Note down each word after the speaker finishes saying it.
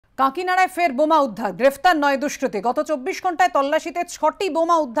কাকিনাড়ায় ফের বোমা উদ্ধার, গ্রেফতার 9 দুষ্কৃতী। গত 24 ঘন্টায় তল্লাশিতে 6টি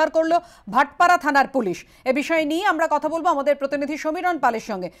বোমা উদ্ধার করল ভাটপাড়া থানার পুলিশ। এ বিষয়ে নিয়ে আমরা কথা বলবো আমাদের প্রতিনিধি সমীরণ পালের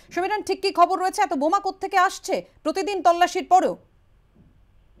সঙ্গে। সমীরণ, ঠিক কি খবর রয়েছে? এত বোমা কোত্থেকে আসছে প্রতিদিন তল্লাশির পরেও?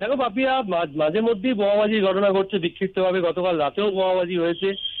 দেখো পাপিয়া, মাঝে মধ্যেই বোমাবাজির ঘটনা ঘটছে বিক্ষিপ্তভাবে। গতকাল রাতেও বোমাবাজি হয়েছে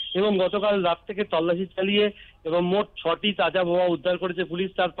এবং গতকাল রাত থেকে তল্লাশি চালিয়ে এবং মোট 6টি তাজা বোমা উদ্ধার করেছে পুলিশ।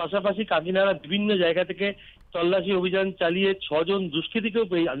 তার পাশাপাশি কাকিনাড়া বিভিন্ন জায়গা থেকে তল্লাশি অভিযান চালিয়ে 9 জন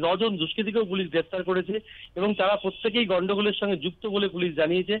দুষ্কৃতীকেও পুলিশ গ্রেফতার করেছে এবং তারা প্রত্যেকেই গন্ডগোলের সঙ্গে যুক্ত বলে পুলিশ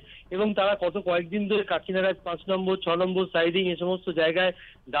জানিয়েছে। এবং তারা কয়েকদিন ধরে কাকিনাড়ায় 5 নম্বর 6 নম্বর সাইডিং এ সমস্ত জায়গায়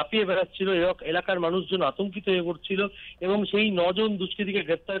দাপিয়ে বেড়াচ্ছিল। এলাকার মানুষজন আতঙ্কিত হয়ে পড়ছিল এবং সেই 9 জন দুষ্কৃতীকে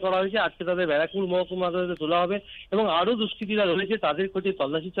গ্রেফতার করা হয়েছে। আজকে তাদের ব্যারাকপুর মহকুমা আদালতে তোলা হবে এবং আরো দুষ্কৃতীরা রয়েছে, তাদের খোঁজে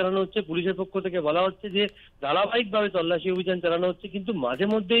তল্লাশি চালানো হচ্ছে। পুলিশের পক্ষ থেকে বলা হচ্ছে যে ধারাবাহিকভাবে তল্লাশি অভিযান চালানো হচ্ছে, কিন্তু মাঝে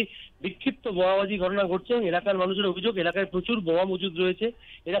মধ্যেই বিক্ষিপ্ত বোমাবাজি ঘটনা ঘটছে এবং এলাকার মানুষের অভিযোগ এলাকায় প্রচুর বোমা মজুদ রয়েছে।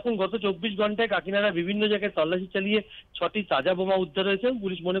 এরকম গত 24 ঘন্টায় কাকিনাড়া বিভিন্ন জায়গায় তল্লাশি চালিয়ে 6টি তাজা বোমা উদ্ধার হয়েছে।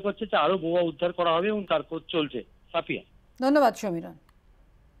 পুলিশ মনে করছে যে আরো বোমা উদ্ধার করা হবে এবং তার খোঁজ চলছে। সাফিয়া, ধন্যবাদ সমীরণ।